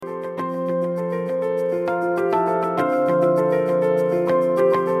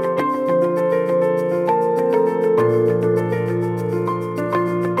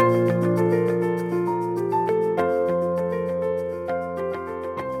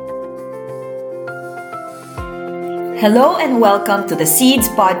Hello and welcome to the Seeds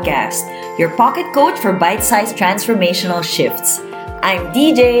Podcast, your pocket coach for bite-sized transformational shifts. I'm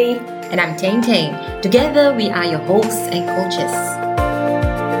DJ. And I'm Tang Tang. Together, we are your hosts and coaches.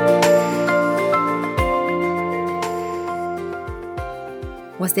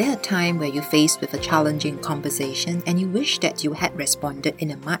 Was there a time where you faced with a challenging conversation and you wish that you had responded in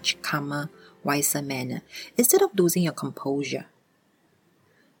a much calmer, wiser manner instead of losing your composure?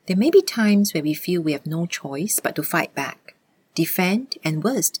 There may be times where we feel we have no choice but to fight back, defend, and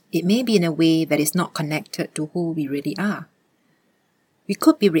worst, it may be in a way that is not connected to who we really are. We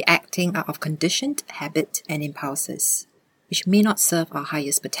could be reacting out of conditioned habit and impulses, which may not serve our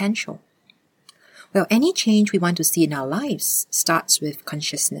highest potential. Well, any change we want to see in our lives starts with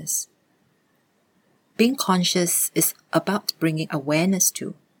consciousness. Being conscious is about bringing awareness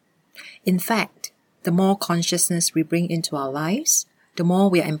to. In fact, the more consciousness we bring into our lives, the more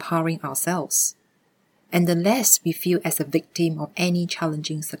we are empowering ourselves, and the less we feel as a victim of any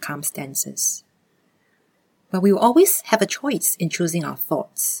challenging circumstances. But we will always have a choice in choosing our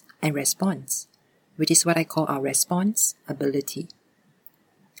thoughts and response, which is what I call our response ability.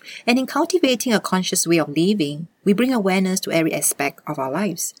 And in cultivating a conscious way of living, we bring awareness to every aspect of our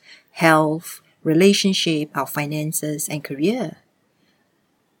lives: health, relationship, our finances, and career.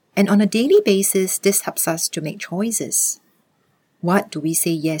 And on a daily basis, this helps us to make choices. What do we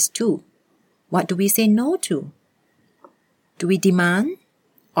say yes to? What do we say no to? Do we demand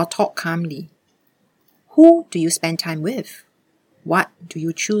or talk calmly? Who do you spend time with? What do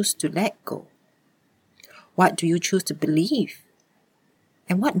you choose to let go? What do you choose to believe?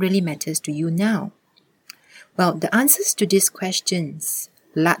 And what really matters to you now? Well, the answers to these questions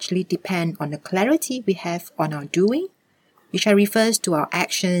largely depend on the clarity we have on our doing, which refers to our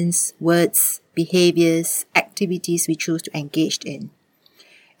actions, words, behaviors, activities we choose to engage in,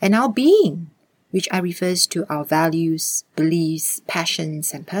 and our being, which refers to our values, beliefs,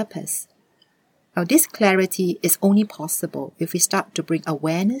 passions, and purpose. Now, this clarity is only possible if we start to bring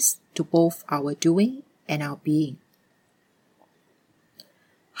awareness to both our doing and our being.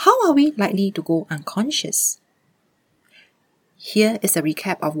 How are we likely to go unconscious? Here is a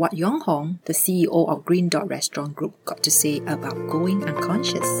recap of what Yong Hong, the CEO of Green Dot Restaurant Group, got to say about going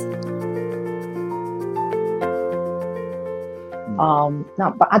unconscious.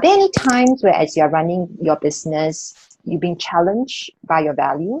 Now, but are there any times where, as you're running your business, you've been challenged by your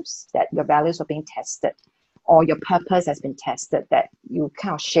values, that your values are being tested, or your purpose has been tested, that you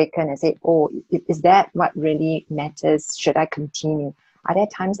kind of shaken and say, "Oh, is that what really matters? Should I continue?" Are there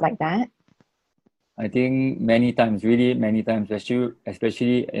times like that? I think many times, really many times,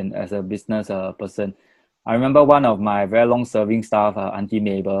 especially as a business person. I remember one of my very long-serving staff, Auntie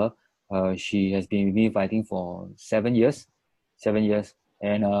Mabel. She has been with me, I think, for 7 years.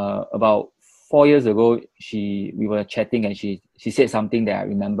 And about 4 years ago, we were chatting, and she said something that I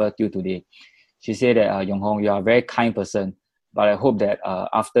remember till today. She said that, Yong Hong, you are a very kind person, but I hope that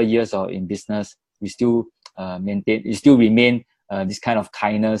after years in business, you still remain this kind of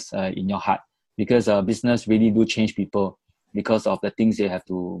kindness in your heart. Because business really do change people because of the things they have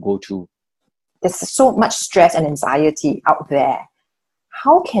to go through. There's so much stress and anxiety out there.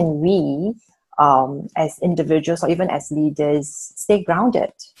 How can we, as individuals or even as leaders, stay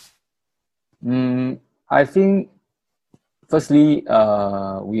grounded? I think, firstly,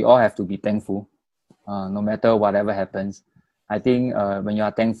 we all have to be thankful, no matter whatever happens. I think when you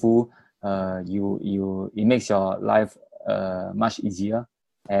are thankful, it makes your life much easier.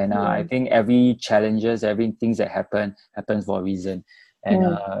 And I think every things that happens for a reason,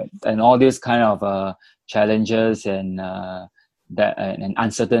 and all these kind of challenges and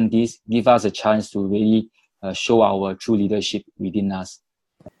uncertainties give us a chance to really show our true leadership within us.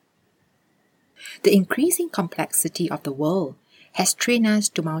 The increasing complexity of the world has trained us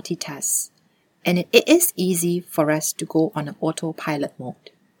to multitask, and it is easy for us to go on an autopilot mode.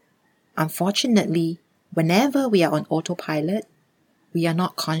 Unfortunately, whenever we are on autopilot, we are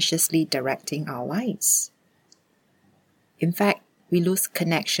not consciously directing our lives. In fact, we lose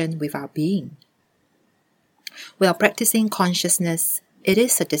connection with our being. While practicing consciousness, it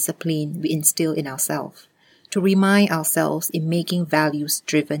is a discipline we instill in ourselves to remind ourselves in making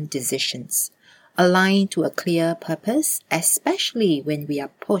values-driven decisions, aligned to a clear purpose, especially when we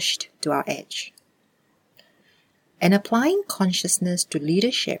are pushed to our edge. And applying consciousness to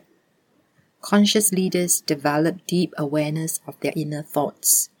leadership, conscious leaders develop deep awareness of their inner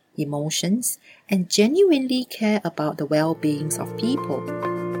thoughts, emotions, and genuinely care about the well-being of people.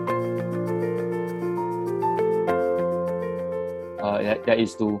 That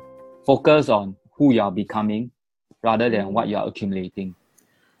is to focus on who you are becoming rather than what you are accumulating.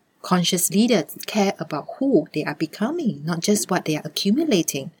 Conscious leaders care about who they are becoming, not just what they are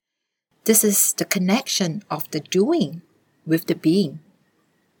accumulating. This is the connection of the doing with the being.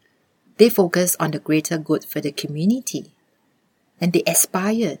 They focus on the greater good for the community, and they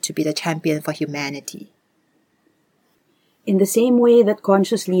aspire to be the champion for humanity. In the same way that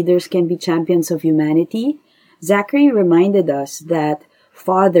conscious leaders can be champions of humanity, Zachary reminded us that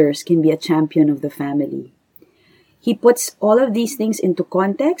fathers can be a champion of the family. He puts all of these things into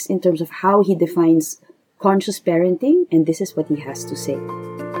context in terms of how he defines conscious parenting, and this is what he has to say.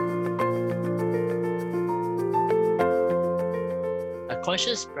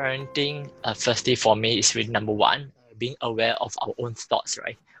 Conscious parenting, firstly for me, is really number one, being aware of our own thoughts,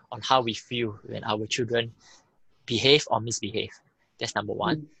 right? On how we feel when our children behave or misbehave. That's number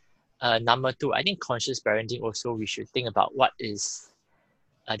one. Number two, I think conscious parenting also, we should think about what is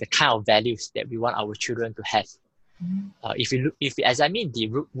the kind of values that we want our children to have. If we examine the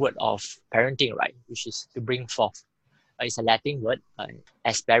root word of parenting, right, which is to bring forth, it's a Latin word.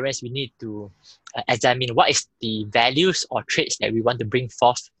 As parents, we need to examine what is the values or traits that we want to bring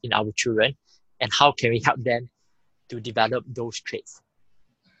forth in our children, and how can we help them to develop those traits.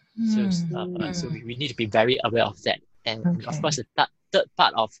 So we need to be very aware of that. And of course, the third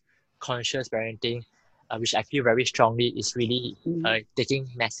part of conscious parenting, which I feel very strongly, is really taking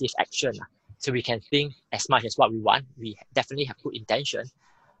massive action. So we can think as much as what we want. We definitely have good intention.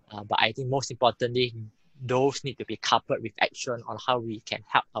 But I think most importantly, those need to be coupled with action on how we can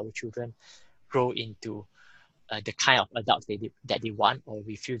help our children grow into the kind of adults that they want, or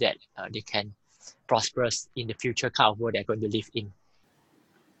we feel that they can prosper in the future kind of world they're going to live in.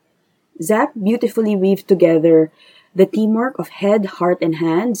 Zach beautifully weaved together the teamwork of head, heart, and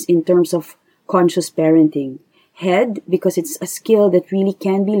hands in terms of conscious parenting. Head, because it's a skill that really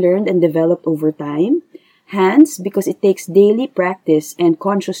can be learned and developed over time. Hands, because it takes daily practice and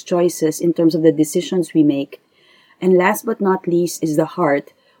conscious choices in terms of the decisions we make. And last but not least is the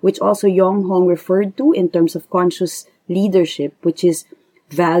heart, which also Yong Hong referred to in terms of conscious leadership, which is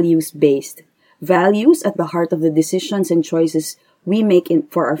values-based. Values at the heart of the decisions and choices we make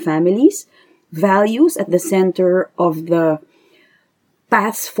for our families. Values at the center of the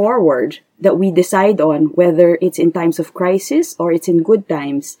paths forward that we decide on, whether it's in times of crisis or it's in good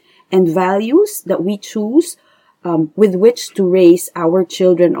times. And values that we choose with which to raise our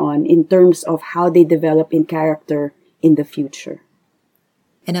children on in terms of how they develop in character in the future.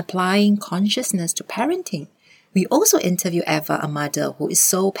 And applying consciousness to parenting, we also interview Eva, a mother who is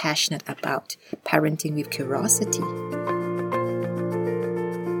so passionate about parenting with curiosity.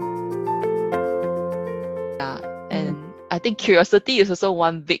 I think curiosity is also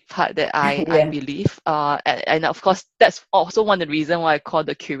one big part that I believe. And of course, that's also one of the reasons why I call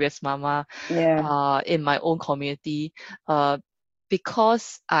the Curious Mama in my own community.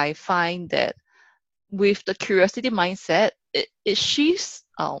 Because I find that with the curiosity mindset, it shifts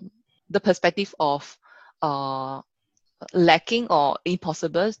the perspective of lacking or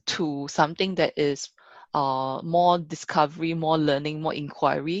impossible to something that is more discovery, more learning, more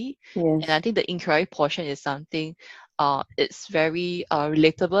inquiry. Yes. And I think the inquiry portion is something it's very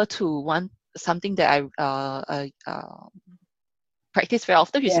relatable to something that I practice very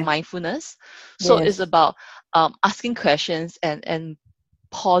often, which is mindfulness. So it's about asking questions and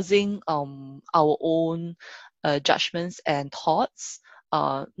pausing our own judgments and thoughts.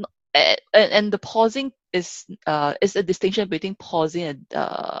 And the pausing is a distinction between pausing and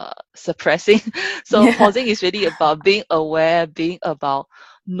suppressing. So pausing is really about being aware, being about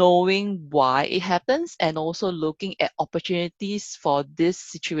knowing why it happens, and also looking at opportunities for this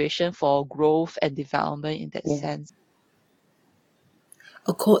situation for growth and development in that sense.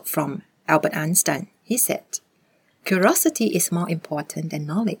 A quote from Albert Einstein. He said, "Curiosity is more important than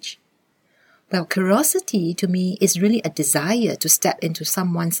knowledge." Well, curiosity to me is really a desire to step into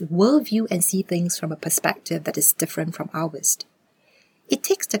someone's worldview and see things from a perspective that is different from ours. It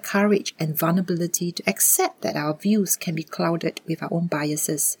takes the courage and vulnerability to accept that our views can be clouded with our own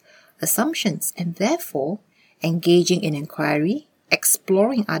biases, assumptions, and therefore engaging in inquiry,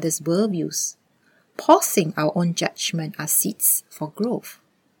 exploring others' worldviews. Pausing our own judgment are seeds for growth.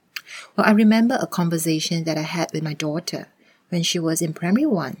 Well, I remember a conversation that I had with my daughter when she was in primary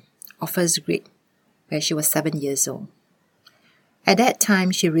 1 or first grade, where she was 7 years old. At that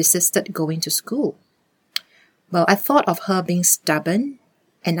time, she resisted going to school. Well, I thought of her being stubborn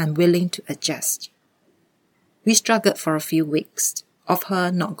and unwilling to adjust. We struggled for a few weeks of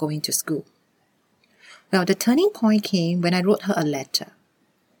her not going to school. Well, the turning point came when I wrote her a letter,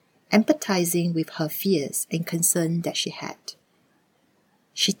 empathizing with her fears and concern that she had.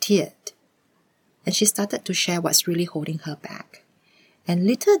 She teared, and she started to share what's really holding her back. And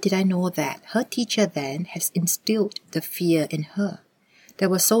little did I know that her teacher then has instilled the fear in her that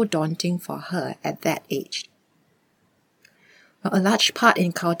was so daunting for her at that age. Well, a large part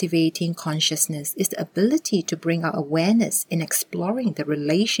in cultivating consciousness is the ability to bring our awareness in exploring the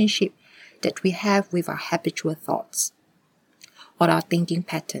relationship that we have with our habitual thoughts or our thinking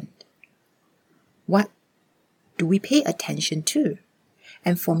pattern. What do we pay attention to?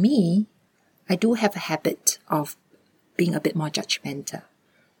 And for me, I do have a habit of being a bit more judgmental.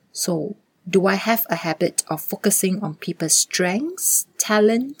 So, do I have a habit of focusing on people's strengths,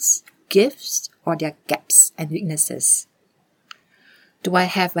 talents, gifts, or their gaps and weaknesses? Do I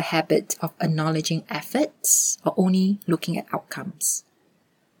have a habit of acknowledging efforts or only looking at outcomes?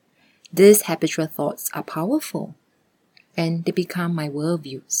 These habitual thoughts are powerful and they become my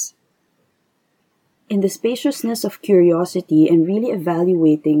worldviews. In the spaciousness of curiosity and really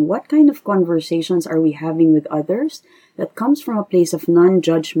evaluating what kind of conversations are we having with others that comes from a place of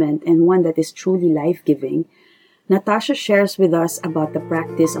non-judgment and one that is truly life-giving, Natasha shares with us about the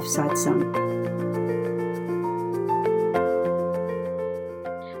practice of satsang.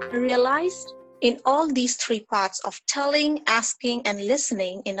 I realized in all these three parts of telling, asking, and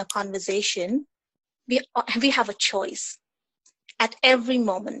listening in a conversation, we have a choice at every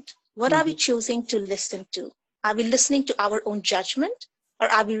moment. What are we choosing to listen to? Are we listening to our own judgment,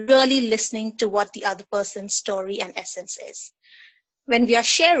 or are we really listening to what the other person's story and essence is? When we are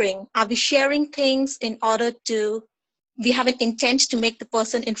sharing, are we sharing things in order to, we have an intent to make the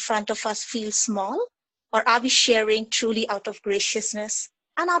person in front of us feel small, or are we sharing truly out of graciousness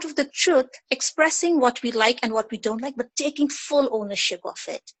and out of the truth, expressing what we like and what we don't like, but taking full ownership of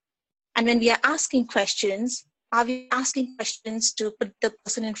it? And when we are asking questions, are we asking questions to put the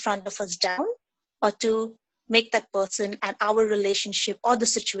person in front of us down, or to make that person and our relationship or the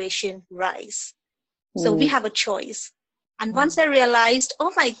situation rise? So we have a choice. And once I realized,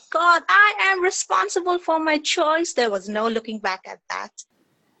 oh my God, I am responsible for my choice, there was no looking back at that.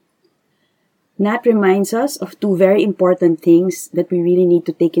 Nat reminds us of two very important things that we really need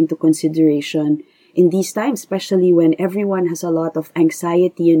to take into consideration in these times, especially when everyone has a lot of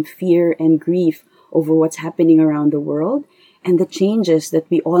anxiety and fear and grief over what's happening around the world and the changes that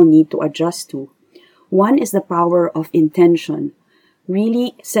we all need to adjust to. One is the power of intention,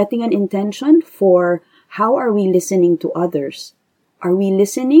 really setting an intention for how are we listening to others. Are we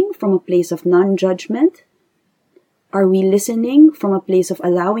listening from a place of non-judgment? Are we listening from a place of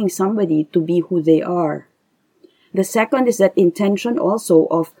allowing somebody to be who they are? The second is that intention also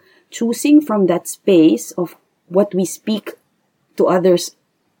of choosing from that space of what we speak to others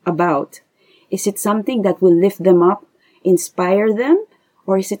about. Is it something that will lift them up, inspire them,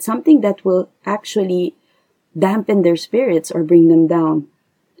 or is it something that will actually dampen their spirits or bring them down?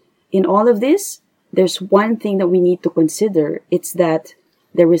 In all of this, there's one thing that we need to consider. It's that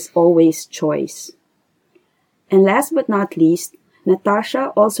there is always choice. And last but not least,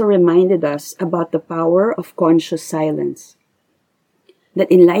 Natasha also reminded us about the power of conscious silence.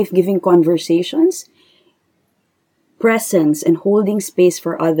 That in life-giving conversations, presence and holding space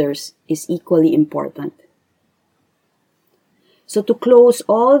for others is equally important. So to close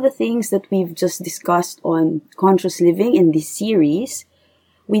all the things that we've just discussed on conscious living in this series,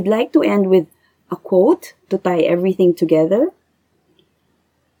 we'd like to end with a quote to tie everything together.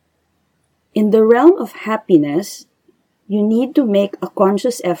 In the realm of happiness, you need to make a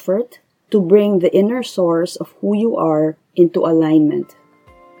conscious effort to bring the inner source of who you are into alignment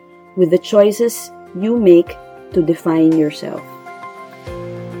with the choices you make to define yourself.